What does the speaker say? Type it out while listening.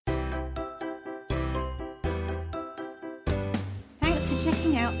for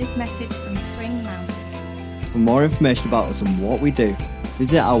checking out this message from Spring Mountain. For more information about us and what we do,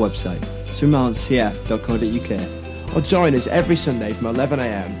 visit our website, springmountcf.co.uk, or join us every Sunday from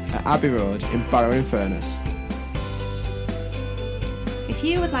 11am at Abbey Road in Barrow-in-Furness. If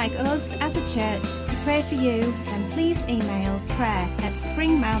you would like us as a church to pray for you, then please email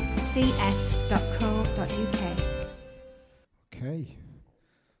prayer@springmountcf.co.uk. Okay.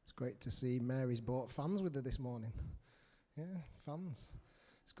 It's great to see Mary's brought fans with her this morning. Yeah, fans.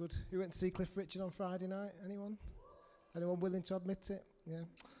 It's good. Who went to see Cliff Richard on Friday night? Anyone? Anyone willing to admit it? Yeah.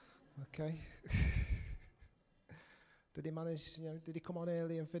 Okay. Did he manage, did he come on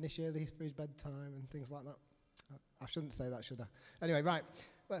early and finish early for his bedtime and things like that? I shouldn't say that, should I? Anyway, right,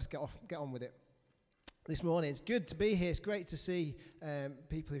 let's get on with it. This morning, it's good to be here. It's great to see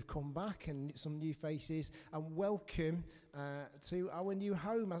people who've come back and some new faces. And welcome to our new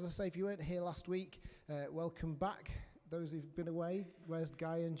home. As I say, if you weren't here last week, welcome back. Those who've been away, where's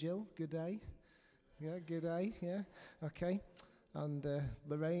Guy and Jill? Good day. Yeah, good day. Yeah, okay. And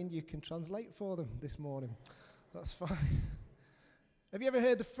Lorraine, you can translate for them this morning. That's fine. Have you ever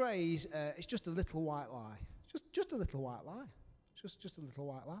heard the phrase, it's just a little white lie? Just a little white lie. Just a little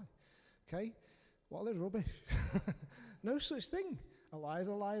white lie. Okay? What a little rubbish. No such thing. A lie is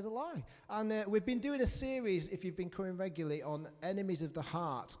a lie is a lie. And we've been doing a series, if you've been coming regularly, on enemies of the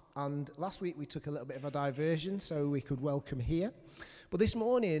heart. And last week we took a little bit of a diversion so we could welcome here. But this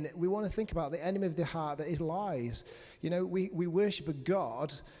morning we want to think about the enemy of the heart that is lies. We worship a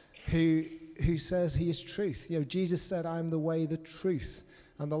God who says he is truth. Jesus said, I am the way, the truth,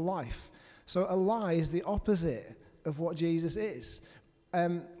 and the life. So a lie is the opposite of what Jesus is.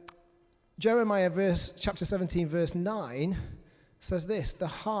 Jeremiah chapter 17, verse 9 says this, the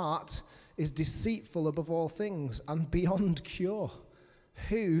heart is deceitful above all things and beyond cure.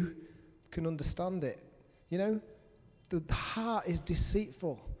 Who can understand it? The heart is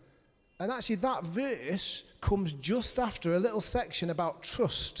deceitful. And actually that verse comes just after a little section about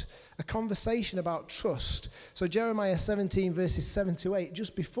trust, a conversation about trust. So Jeremiah 17 verses 7 to 8,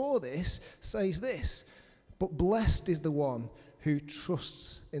 just before this, says this, but blessed is the one who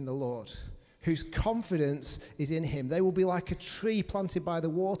trusts in the Lord, whose confidence is in him. They will be like a tree planted by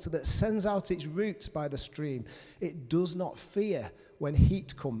the water that sends out its roots by the stream. It does not fear when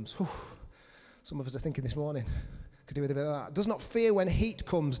heat comes. Some of us are thinking this morning, could do with a bit of that. Does not fear when heat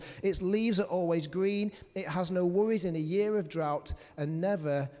comes. Its leaves are always green. It has no worries in a year of drought and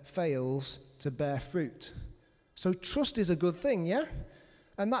never fails to bear fruit. So trust is a good thing, yeah?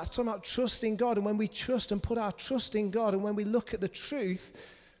 And that's talking about trusting God. And when we trust and put our trust in God, and when we look at the truth,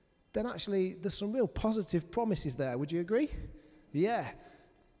 then actually there's some real positive promises there. Would you agree? Yeah.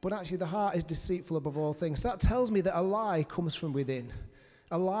 But actually the heart is deceitful above all things. That tells me that a lie comes from within.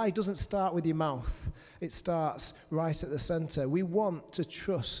 A lie doesn't start with your mouth. It starts right at the center. We want to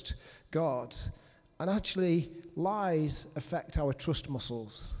trust God. And actually, lies affect our trust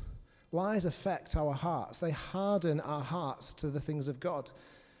muscles. Lies affect our hearts. They harden our hearts to the things of God,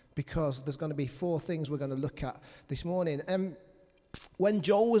 because there's going to be 4 things we're going to look at this morning. When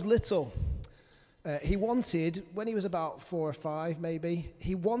Joel was little, he wanted, when he was about 4 or 5 maybe,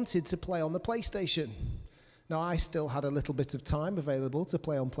 he wanted to play on the PlayStation. Now, I still had a little bit of time available to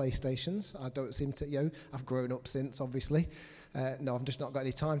play on PlayStations. I don't seem to, I've grown up since, obviously. No, I've just not got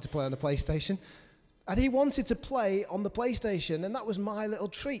any time to play on a PlayStation. And he wanted to play on the PlayStation, and that was my little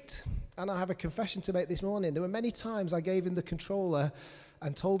treat. And I have a confession to make this morning. There were many times I gave him the controller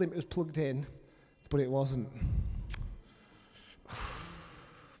and told him it was plugged in, but it wasn't.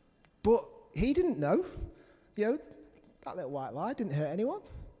 But he didn't know. That little white lie didn't hurt anyone.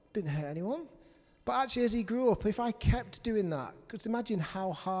 But actually, as he grew up, if I kept doing that, could you imagine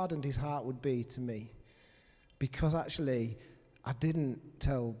how hardened his heart would be to me? Because actually, I didn't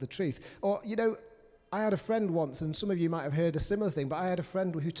tell the truth. Or, I had a friend once, and some of you might have heard a similar thing, but I had a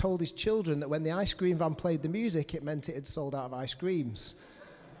friend who told his children that when the ice cream van played the music, it meant it had sold out of ice creams.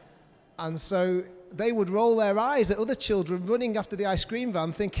 And so they would roll their eyes at other children running after the ice cream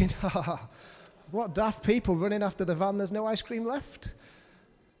van thinking, what daft people running after the van, there's no ice cream left.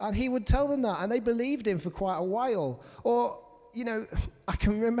 And he would tell them that, and they believed him for quite a while. Or, I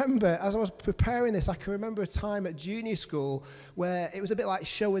can remember, as I was preparing this, I can remember a time at junior school where it was a bit like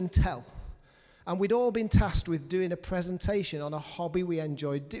show and tell. And we'd all been tasked with doing a presentation on a hobby we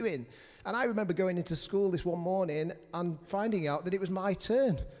enjoyed doing. And I remember going into school this one morning and finding out that it was my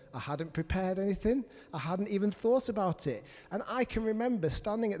turn. I hadn't prepared anything. I hadn't even thought about it. And I can remember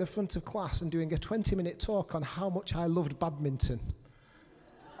standing at the front of class and doing a 20-minute talk on how much I loved badminton.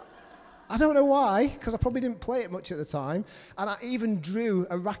 I don't know why, because I probably didn't play it much at the time. And I even drew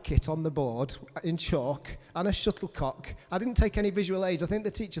a racket on the board in chalk and a shuttlecock. I didn't take any visual aids. I think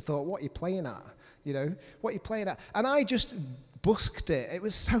the teacher thought, what are you playing at? You know, what are you playing at? And I just busked it. It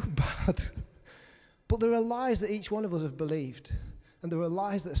was so bad. But there are lies that each one of us have believed. And there are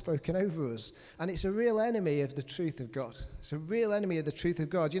lies that are spoken over us. And it's a real enemy of the truth of God. It's a real enemy of the truth of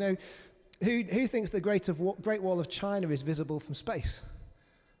God. You know, who thinks the Great Wall of China is visible from space?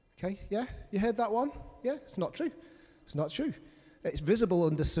 Okay, yeah? You heard that one? Yeah? It's not true. It's not true. It's visible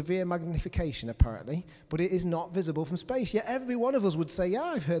under severe magnification, apparently, but it is not visible from space. Yet every one of us would say, yeah,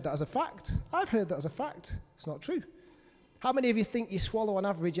 I've heard that as a fact. I've heard that as a fact. It's not true. How many of you think you swallow on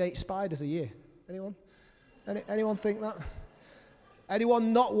average 8 spiders a year? Anyone? Anyone think that?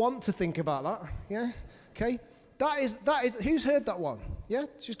 Anyone not want to think about that? Yeah? Okay? That is, who's heard that one? Yeah?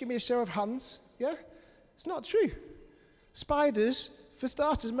 Just give me a show of hands. Yeah? It's not true. Spiders, for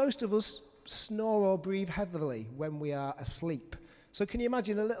starters, most of us snore or breathe heavily when we are asleep. So can you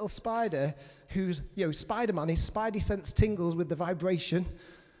imagine a little spider who's, Spider-Man, his spidey sense tingles with the vibration,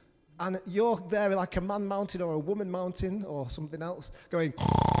 and you're there like a man mountain or a woman mountain or something else going,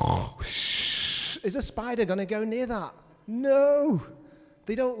 is a spider going to go near that? No.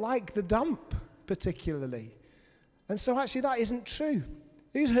 They don't like the damp particularly. And so actually that isn't true.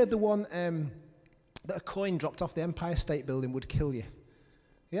 Who's heard the one that a coin dropped off the Empire State Building would kill you?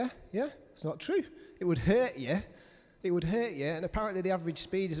 Yeah? It's not true. It would hurt you. It would hurt you. And apparently the average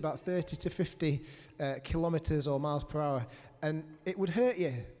speed is about 30 to 50 kilometers or miles per hour. And it would hurt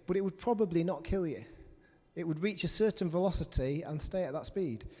you, but it would probably not kill you. It would reach a certain velocity and stay at that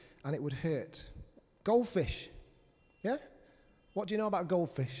speed, and it would hurt. Goldfish. Yeah? What do you know about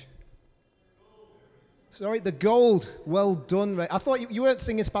goldfish? Sorry, the gold. Well done, Ray. I thought you weren't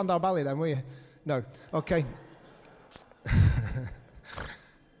singing Spandau Ballet then, were you? No. Okay.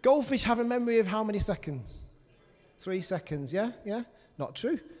 Goldfish have a memory of how many seconds? 3 seconds, yeah? Yeah? Not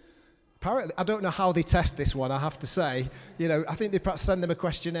true. Apparently, I don't know how they test this one, I have to say. I think they perhaps send them a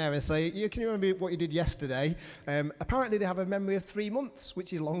questionnaire and say, can you remember what you did yesterday? Apparently, they have a memory of 3 months,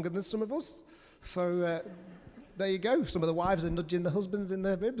 which is longer than some of us. So there you go. Some of the wives are nudging the husbands in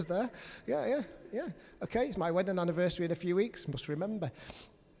their ribs there. Yeah. Okay, it's my wedding anniversary in a few weeks. Must remember.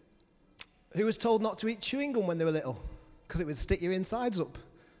 Who was told not to eat chewing gum when they were little? Because it would stick your insides up.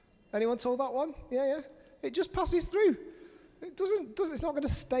 Anyone told that one? Yeah. It just passes through. It's not going to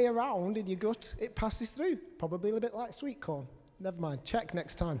stay around in your gut. It passes through. Probably a bit like sweet corn. Never mind. Check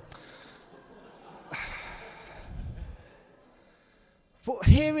next time. But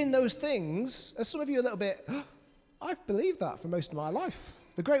hearing those things, as some of you a little bit, I've believed that for most of my life.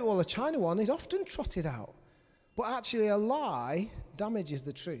 The Great Wall of China one is often trotted out. But actually a lie damages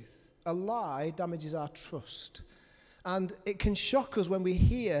the truth. A lie damages our trust. And it can shock us when we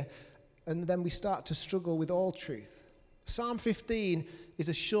hear and then we start to struggle with all truth. Psalm 15 is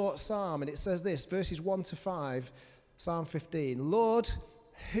a short psalm, and it says this, verses 1 to 5, Psalm 15. Lord,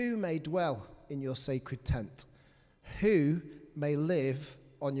 who may dwell in your sacred tent? Who may live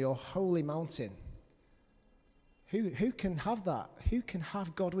on your holy mountain? Who can have that? Who can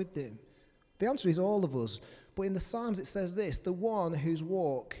have God with them? The answer is all of us. But in the Psalms it says this, the one whose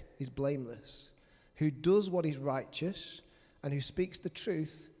walk is blameless, who does what is righteous, and who speaks the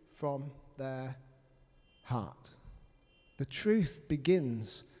truth from their heart. The truth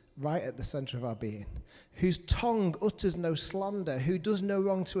begins right at the center of our being, whose tongue utters no slander, who does no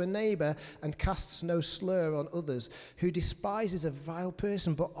wrong to a neighbor and casts no slur on others, who despises a vile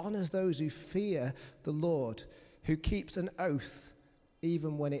person but honors those who fear the Lord, who keeps an oath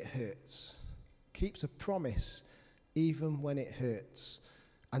even when it hurts, keeps a promise even when it hurts,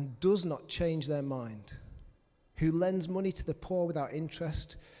 and does not change their mind, who lends money to the poor without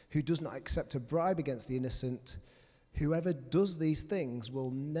interest, who does not accept a bribe against the innocent. Whoever does these things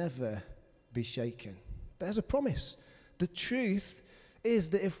will never be shaken. There's a promise. The truth is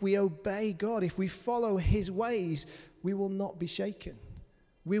that if we obey God, if we follow his ways, we will not be shaken.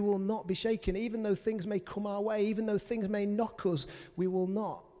 We will not be shaken. Even though things may come our way, even though things may knock us, we will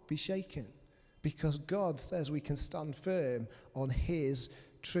not be shaken. Because God says we can stand firm on his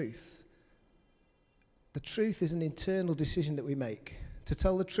truth. The truth is an internal decision that we make. To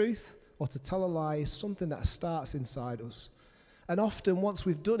tell the truth or to tell a lie is something that starts inside us. And often, once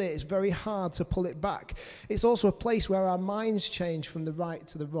we've done it, it's very hard to pull it back. It's also a place where our minds change from the right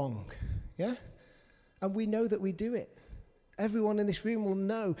to the wrong. Yeah? And we know that we do it. Everyone in this room will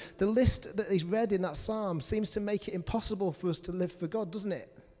know. The list that is read in that psalm seems to make it impossible for us to live for God, doesn't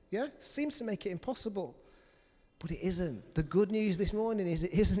it? Yeah? Seems to make it impossible. But it isn't. The good news this morning is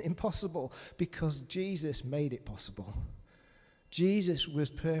it isn't impossible because Jesus made it possible. Jesus was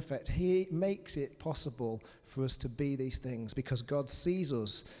perfect. He makes it possible for us to be these things because God sees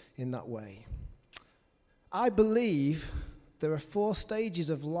us in that way. I believe there are 4 stages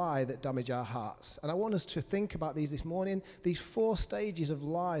of lie that damage our hearts. And I want us to think about these this morning, these 4 stages of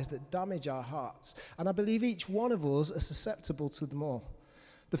lies that damage our hearts. And I believe each one of us are susceptible to them all.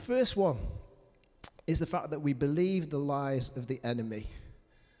 The first one is the fact that we believe the lies of the enemy.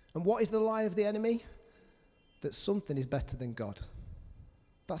 And what is the lie of the enemy? That something is better than God.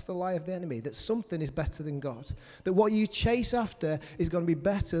 That's the lie of the enemy, that something is better than God. That what you chase after is going to be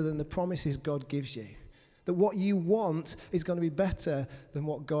better than the promises God gives you. That what you want is going to be better than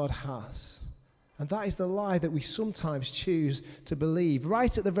what God has. And that is the lie that we sometimes choose to believe.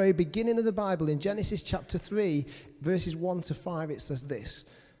 Right at the very beginning of the Bible, in Genesis chapter 3, verses 1 to 5, it says this.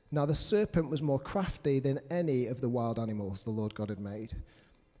 Now the serpent was more crafty than any of the wild animals the Lord God had made.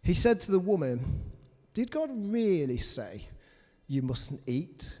 He said to the woman, did God really say you mustn't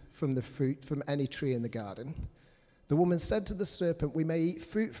eat from the fruit from any tree in the garden? The woman said to the serpent, we may eat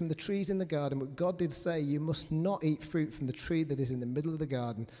fruit from the trees in the garden, but God did say you must not eat fruit from the tree that is in the middle of the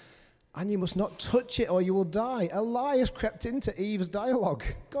garden, and you must not touch it or you will die. A lie has crept into Eve's dialogue.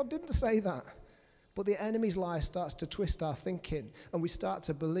 God didn't say that. But the enemy's lie starts to twist our thinking, and we start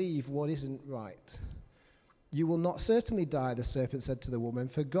to believe what isn't right. You will not certainly die, the serpent said to the woman,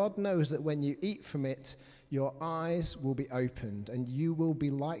 for God knows that when you eat from it, your eyes will be opened, and you will be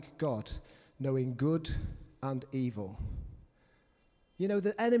like God, knowing good and evil. You know,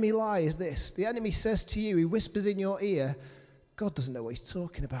 the enemy lie is this. The enemy says to you, he whispers in your ear, God doesn't know what he's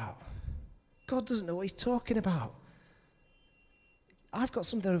talking about. God doesn't know what he's talking about. I've got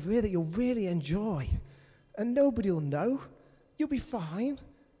something over here that you'll really enjoy, and nobody will know. You'll be fine.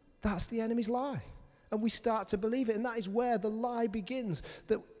 That's the enemy's lie. And we start to believe it, and that is where the lie begins.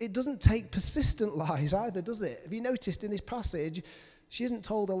 That it doesn't take persistent lies either, does it? Have you noticed in this passage, she isn't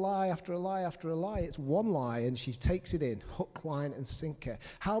told a lie after a lie after a lie. It's one lie, and she takes it in, hook, line, and sinker.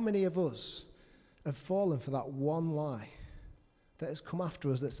 How many of us have fallen for that one lie that has come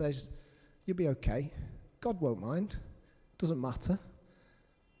after us that says, you'll be okay, God won't mind, doesn't matter.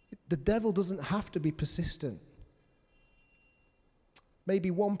 The devil doesn't have to be persistent.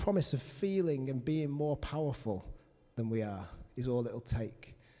 Maybe one promise of feeling and being more powerful than we are is all it'll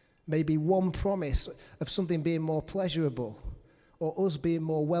take. Maybe one promise of something being more pleasurable, or us being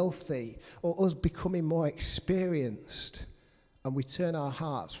more wealthy, or us becoming more experienced. And we turn our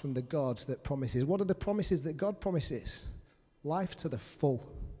hearts from the God that promises. What are the promises that God promises? Life to the full.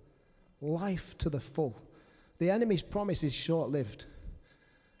 Life to the full. The enemy's promise is short-lived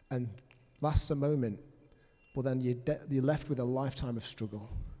and lasts a moment. Well, then you're left with a lifetime of struggle.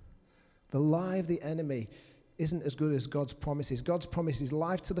 The lie of the enemy isn't as good as God's promises. God's promise is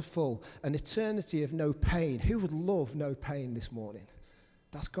life to the full, an eternity of no pain. Who would love no pain this morning?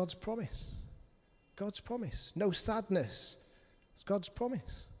 That's God's promise. God's promise. No sadness. It's God's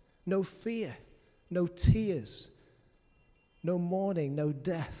promise. No fear. No tears. No mourning. No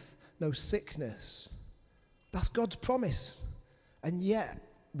death. No sickness. That's God's promise. And yet,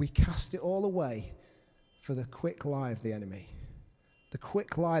 we cast it all away for the quick lie of the enemy. The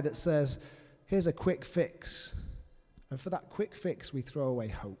quick lie that says, here's a quick fix. And for that quick fix, we throw away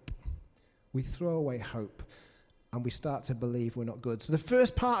hope. We throw away hope. And we start to believe we're not good. So the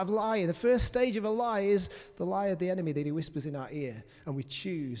first part of lying, the first stage of a lie is the lie of the enemy that he whispers in our ear. And we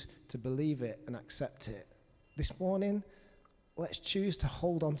choose to believe it and accept it. This morning, let's choose to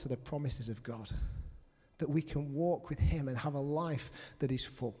hold on to the promises of God. That we can walk with him and have a life that is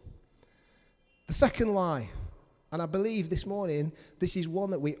full. The second lie, and I believe this morning, this is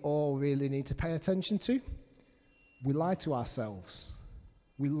one that we all really need to pay attention to. We lie to ourselves.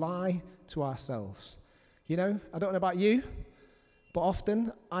 We lie to ourselves. You know, I don't know about you, but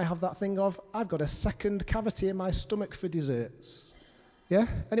often I have that thing of, I've got a second cavity in my stomach for desserts. Yeah?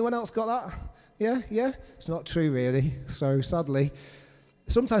 Anyone else got that? Yeah? It's not true, really. So, sadly,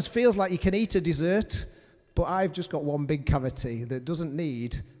 sometimes feels like you can eat a dessert, but I've just got one big cavity that doesn't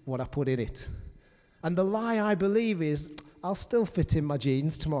need what I put in it. And the lie I believe is, I'll still fit in my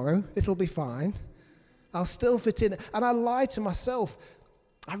jeans tomorrow. It'll be fine. I'll still fit in. And I lie to myself,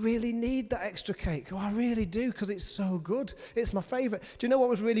 I really need that extra cake. Oh, I really do, because it's so good. It's my favorite. Do you know what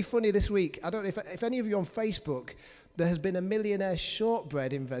was really funny this week? I don't know if any of you on Facebook, there has been a millionaire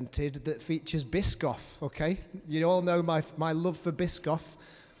shortbread invented that features Biscoff, okay? You all know my love for Biscoff.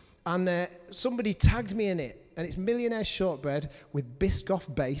 And somebody tagged me in it, and it's millionaire shortbread with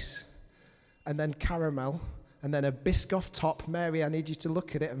Biscoff base, and then caramel, and then a Biscoff top. Mary, I need you to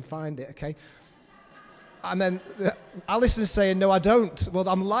look at it and find it, okay? And then Alison's saying, no, I don't. Well,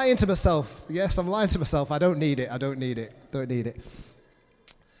 I'm lying to myself. Yes, I'm lying to myself. I don't need it. I don't need it. Don't need it.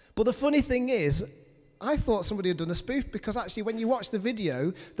 But the funny thing is, I thought somebody had done a spoof because actually when you watch the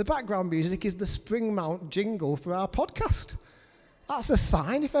video, the background music is the Spring Mount jingle for our podcast. That's a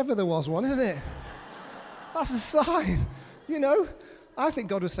sign if ever there was one, isn't it? That's a sign. You know, I think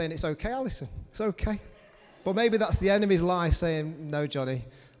God was saying it's okay, Alison. It's okay. But maybe that's the enemy's lie saying, no, Johnny,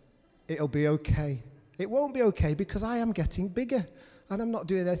 it'll be okay. It won't be okay because I am getting bigger and I'm not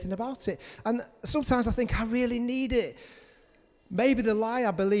doing anything about it. And sometimes I think I really need it. Maybe the lie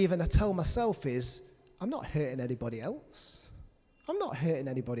I believe and I tell myself is, I'm not hurting anybody else. I'm not hurting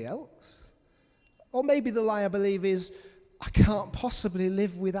anybody else. Or maybe the lie I believe is, I can't possibly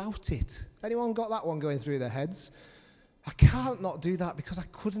live without it. Anyone got that one going through their heads? I can't not do that because I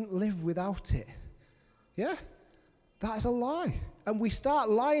couldn't live without it. Yeah? That is a lie. And we start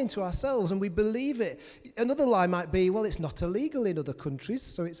lying to ourselves and we believe it. Another lie might be, well, it's not illegal in other countries,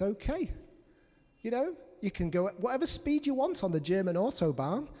 so it's okay. You know, you can go at whatever speed you want on the German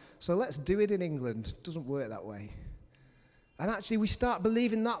Autobahn, so let's do it in England. It doesn't work that way. And actually we start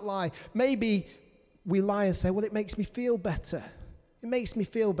believing that lie. Maybe we lie and say, well, it makes me feel better. It makes me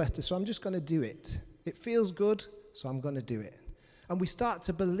feel better, so I'm just going to do it. It feels good, so I'm going to do it. And we start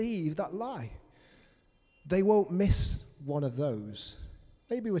to believe that lie. They won't miss one of those.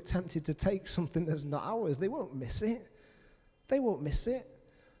 Maybe we're tempted to take something that's not ours. They won't miss it. They won't miss it.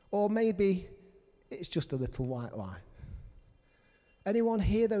 Or maybe it's just a little white lie. Anyone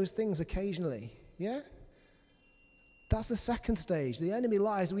hear those things occasionally? Yeah? That's the second stage. The enemy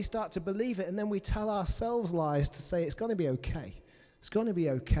lies, we start to believe it, and then we tell ourselves lies to say it's going to be okay. It's going to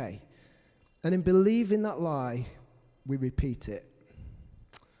be okay. And in believing that lie, we repeat it.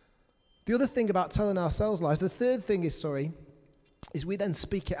 The other thing about telling ourselves lies, the third thing is we then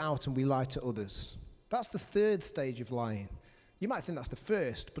speak it out and we lie to others. That's the third stage of lying. You might think that's the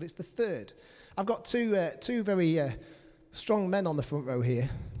first, but it's the third. I've got two very strong men on the front row here.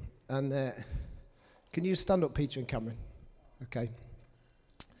 And can you stand up, Peter and Cameron? Okay.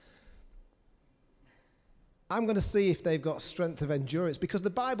 I'm going to see if they've got strength of endurance, because the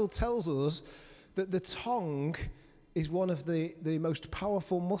Bible tells us that the tongue is one of the most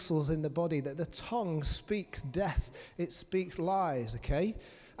powerful muscles in the body, that the tongue speaks death, it speaks lies, okay?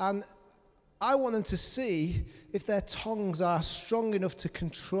 And I want them to see if their tongues are strong enough to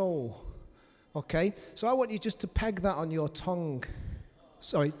control, okay? So I want you just to peg that on your tongue.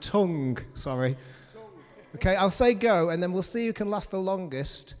 Tongue. Okay, I'll say go, and then we'll see who can last the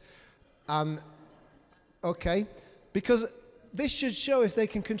longest. Okay, because this should show if they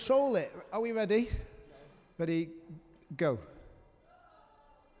can control it. Are we ready? Ready, go.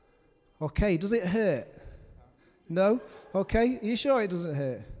 Okay, does it hurt? No? Okay, are you sure it doesn't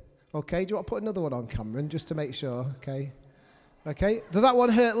hurt? Okay, do you want to put another one on, Cameron, just to make sure? Okay. Okay, does that one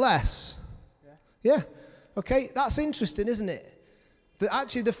hurt less? Yeah. Okay, that's interesting, isn't it?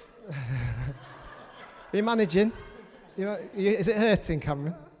 Actually, you're managing. Is it hurting,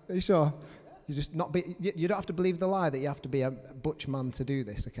 Cameron? Are you sure? You don't have to believe the lie that you have to be a butch man to do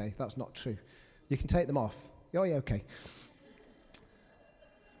this, okay? That's not true. You can take them off. Oh, yeah, okay.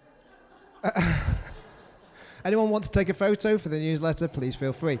 Anyone want to take a photo for the newsletter? Please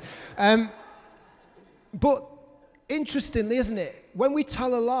feel free. But interestingly, isn't it? When we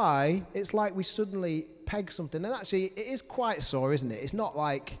tell a lie, it's like we suddenly peg something. And actually, it is quite sore, isn't it? It's not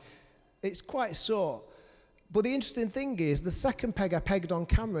like... It's quite sore. But the interesting thing is, the second peg I pegged on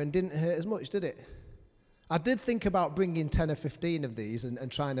Cameron didn't hurt as much, did it? I did think about bringing 10 or 15 of these and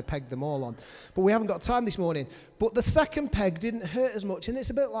trying to peg them all on. But we haven't got time this morning. But the second peg didn't hurt as much, and it's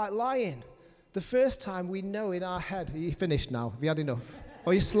a bit like lying. The first time we know in our head, are you finished now? Have you had enough?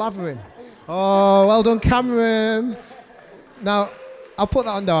 Or are you slavering? Oh, well done, Cameron. Now, I'll put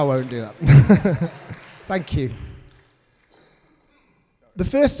that on. No, I won't do that. Thank you. The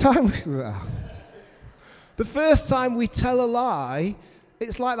first time we tell a lie,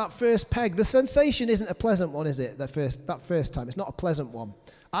 it's like that first peg. The sensation isn't a pleasant one, is it? That first time. It's not a pleasant one.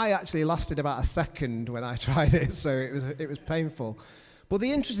 I actually lasted about a second when I tried it, so it was painful. But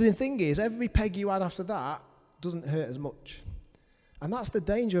the interesting thing is, every peg you add after that doesn't hurt as much. And that's the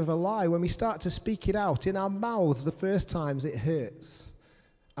danger of a lie. When we start to speak it out in our mouths the first times, it hurts.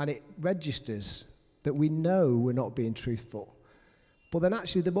 And it registers that we know we're not being truthful. But then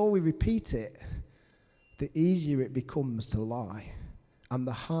actually, the more we repeat it, the easier it becomes to lie. And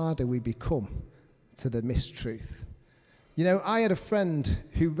the harder we become to the mistruth. You know, I had a friend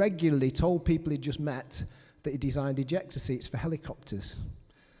who regularly told people he'd just met that he designed ejector seats for helicopters.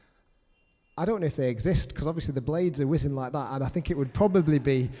 I don't know if they exist, because obviously the blades are whizzing like that, and I think it would probably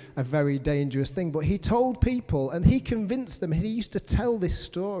be a very dangerous thing. But he told people, and he convinced them, and he used to tell this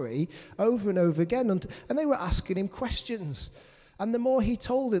story over and over again, and they were asking him questions. And the more he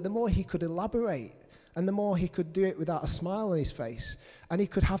told it, the more he could elaborate, and the more he could do it without a smile on his face, and he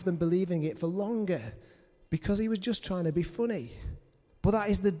could have them believing it for longer, because he was just trying to be funny. But that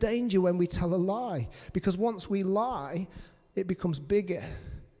is the danger when we tell a lie, because once we lie, it becomes bigger,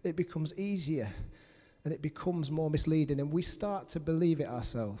 it becomes easier, and it becomes more misleading, and we start to believe it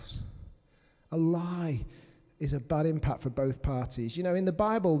ourselves. A lie is a bad impact for both parties. You know, in the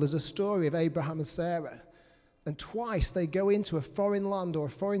Bible, there's a story of Abraham and Sarah, and twice they go into a foreign land or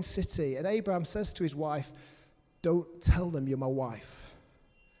a foreign city, and Abraham says to his wife, "Don't tell them you're my wife,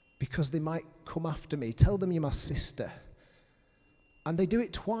 because they might come after me. Tell them you're my sister." And they do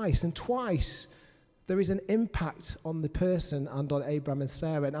it twice, and twice there is an impact on the person and on Abraham and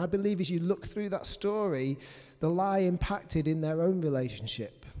Sarah. And I believe as you look through that story, the lie impacted in their own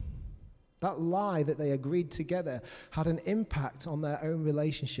relationship. That lie that they agreed together had an impact on their own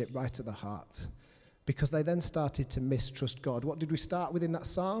relationship right at the heart, because they then started to mistrust God. What did we start with in that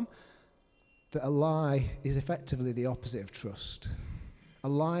psalm? That a lie is effectively the opposite of trust. A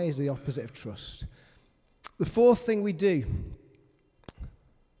lie is the opposite of trust. The fourth thing we do: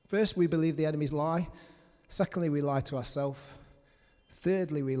 first, we believe the enemy's lie. Secondly, we lie to ourselves.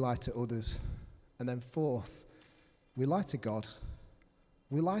 Thirdly, we lie to others. And then fourth, we lie to God.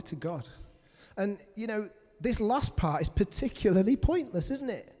 We lie to God. And, you know, this last part is particularly pointless, isn't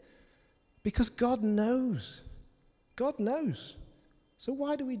it? Because God knows. God knows. So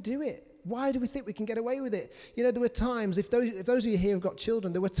why do we do it? Why do we think we can get away with it? You know, there were times, if those of you here have got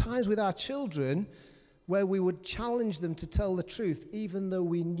children, there were times with our children where we would challenge them to tell the truth, even though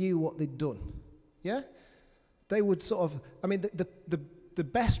we knew what they'd done. Yeah? They would sort of, I mean, the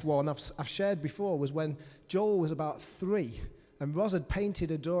best one I've shared before was when Joel was about 3, and Roz had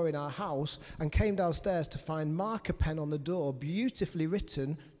painted a door in our house and came downstairs to find marker pen on the door, beautifully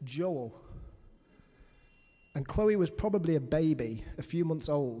written, Joel. And Chloe was probably a baby, a few months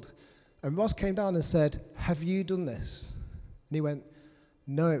old. And Roz came down and said, "Have you done this?" And he went,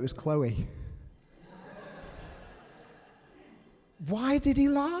 "No, it was Chloe." Why did he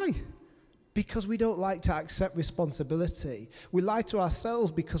lie? Because we don't like to accept responsibility. We lie to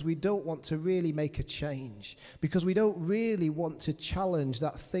ourselves because we don't want to really make a change, because we don't really want to challenge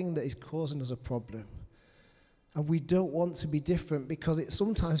that thing that is causing us a problem. And we don't want to be different because it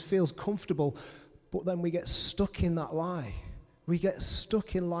sometimes feels comfortable, but then we get stuck in that lie. We get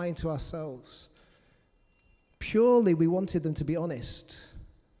stuck in lying to ourselves. Purely, we wanted them to be honest,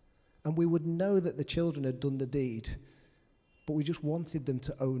 and we would know that the children had done the deed, but we just wanted them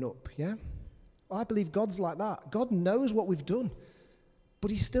to own up, yeah? I believe God's like that. God knows what we've done, but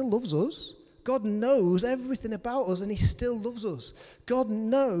he still loves us. God knows everything about us, and he still loves us. God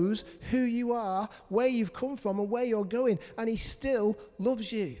knows who you are, where you've come from, and where you're going, and he still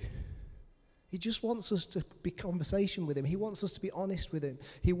loves you. He just wants us to be conversation with him. He wants us to be honest with him.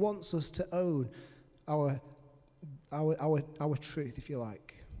 He wants us to own our truth, if you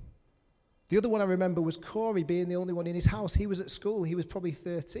like. The other one I remember was Corey being the only one in his house. He was at school. He was probably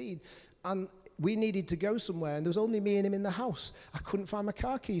 13. And we needed to go somewhere, and there was only me and him in the house. I couldn't find my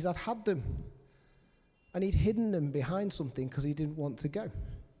car keys. I'd had them. And he'd hidden them behind something because he didn't want to go.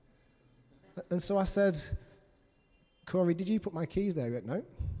 And so I said, "Corey, did you put my keys there?" He went, "No."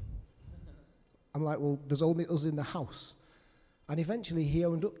 I'm like, "Well, there's only us in the house." And eventually he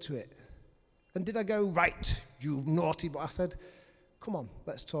owned up to it. And did I go, "Right, you naughty boy"? I said, "Come on,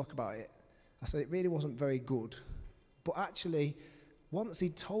 let's talk about it." I said, "It really wasn't very good." But actually, once he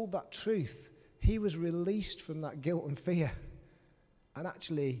told that truth, he was released from that guilt and fear. And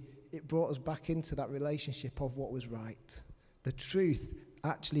actually, it brought us back into that relationship of what was right. The truth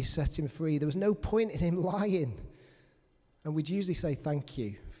actually set him free. There was no point in him lying. And we'd usually say, "Thank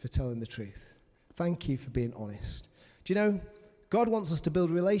you for telling the truth. Thank you for being honest." Do you know, God wants us to build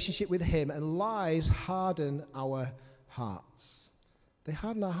a relationship with him, and lies harden our hearts. They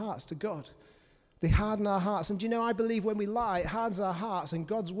harden our hearts to God. They harden our hearts. And do you know, I believe when we lie, it hardens our hearts, and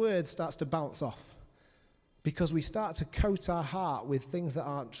God's word starts to bounce off, because we start to coat our heart with things that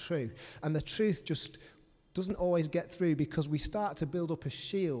aren't true. And the truth just doesn't always get through, because we start to build up a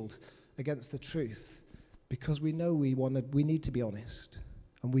shield against the truth, because we know we need to be honest,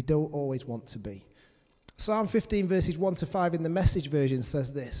 and we don't always want to be. Psalm 15 verses 1-5 in the Message version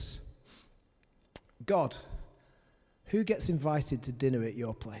says this: "God, who gets invited to dinner at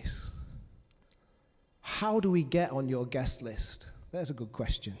your place? How do we get on your guest list?" There's a good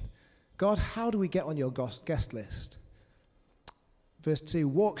question. God, how do we get on your guest list? Verse 2,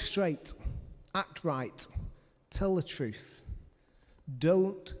 "Walk straight Act right. Tell the truth.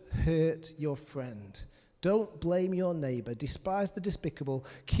 Don't hurt your friend. Don't blame your neighbour. Despise the despicable.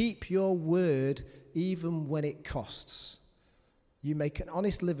 Keep your word even when it costs. You make an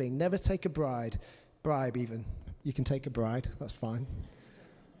honest living. Never take a bribe even. You can take a bride, that's fine.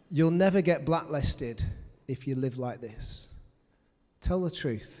 You'll never get blacklisted if you live like this. Tell the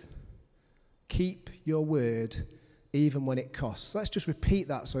truth. Keep your word even when it costs. Let's just repeat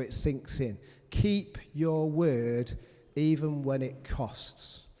that so it sinks in. Keep your word even when it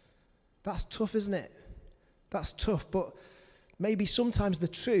costs. That's tough, isn't it? That's tough, but maybe sometimes the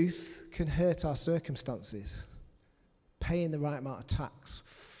truth can hurt our circumstances. Paying the right amount of tax.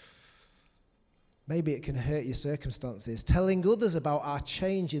 Maybe it can hurt your circumstances. Telling others about our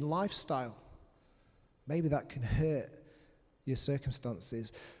change in lifestyle. Maybe that can hurt your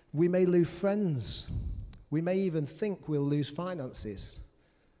circumstances. We may lose friends. We may even think we'll lose finances.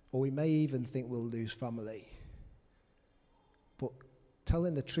 Or we may even think we'll lose family. But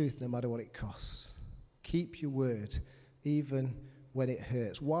telling the truth no matter what it costs. Keep your word even when it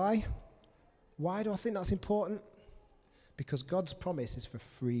hurts. Why? Why do I think that's important? Because God's promise is for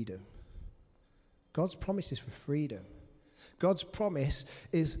freedom. God's promise is for freedom. God's promise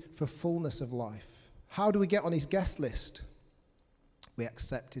is for fullness of life. How do we get on his guest list? We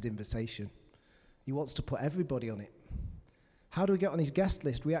accept his invitation. He wants to put everybody on it. How do we get on his guest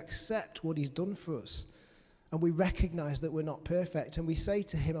list? We accept what he's done for us. And we recognize that we're not perfect. And we say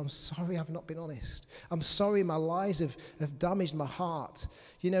to him, I'm sorry I've not been honest. I'm sorry my lies have damaged my heart.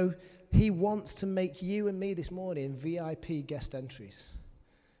 You know, he wants to make you and me this morning VIP guest entries.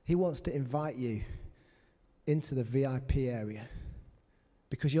 He wants to invite you into the VIP area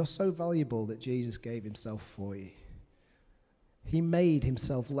because you're so valuable that Jesus gave himself for you. He made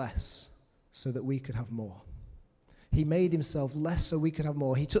himself less so that we could have more. He made himself less so we could have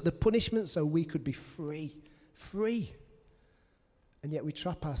more. He took the punishment so we could be free. Free. And yet we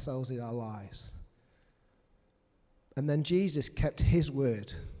trap ourselves in our lies. And then Jesus kept his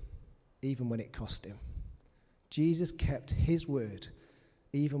word even when it cost him. Jesus kept his word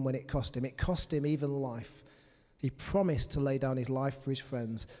even when it cost him. It cost him even life. He promised to lay down his life for his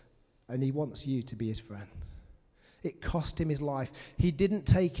friends, and he wants you to be his friend. It cost him his life. He didn't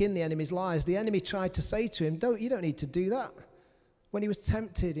take in the enemy's lies. The enemy tried to say to him, you don't need to do that. When he was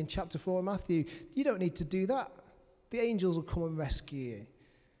tempted in chapter 4 of Matthew, you don't need to do that. The angels will come and rescue you.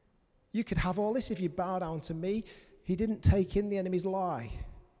 You could have all this if you bow down to me. He didn't take in the enemy's lie.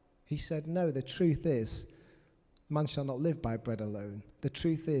 He said, no, the truth is, man shall not live by bread alone. The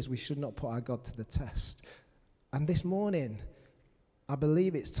truth is, we should not put our God to the test. And this morning, I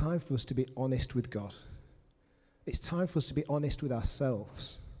believe it's time for us to be honest with God. It's time for us to be honest with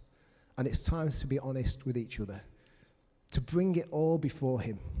ourselves. And it's time to be honest with each other. To bring it all before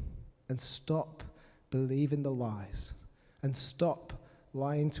him and stop believing the lies. And stop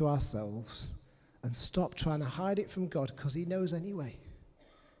lying to ourselves. And stop trying to hide it from God because he knows anyway.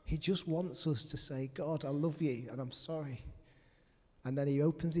 He just wants us to say, God, I love you and I'm sorry. And then he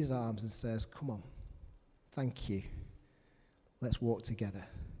opens his arms and says, come on, thank you. Let's walk together.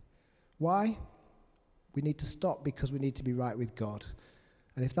 Why? We need to stop because we need to be right with God.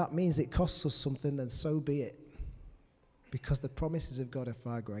 And if that means it costs us something, then so be it. Because the promises of God are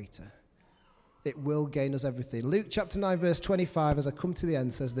far greater. It will gain us everything. Luke chapter 9 verse 25, as I come to the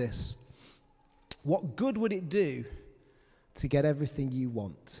end, says this. What good would it do to get everything you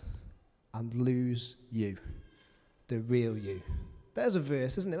want and lose you, the real you? There's a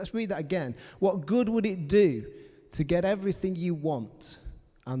verse, isn't it? Let's read that again. What good would it do to get everything you want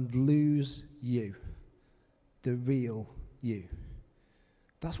and lose you, the real you?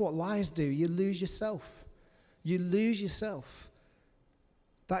 That's what lies do. You lose yourself. You lose yourself.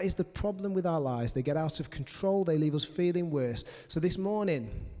 That is the problem with our lies. They get out of control. They leave us feeling worse. So this morning,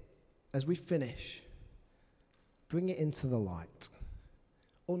 as we finish, bring it into the light.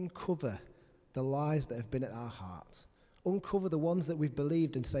 Uncover the lies that have been at our heart. Uncover the ones that we've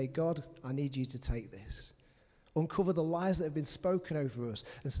believed and say, God, I need you to take this. Uncover the lies that have been spoken over us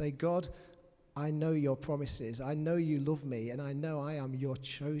and say, God, I know your promises. I know you love me and I know I am your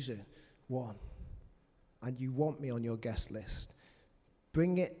chosen one. And you want me on your guest list.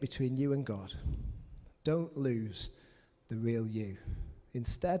 Bring it between you and God. Don't lose the real you.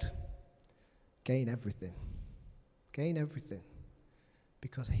 Instead, gain everything. Gain everything.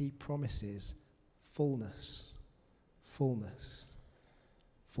 Because he promises fullness, fullness,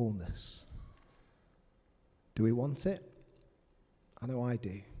 fullness. Do we want it? I know I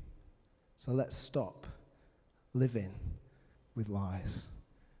do. So let's stop living with lies.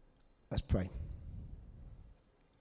 Let's pray.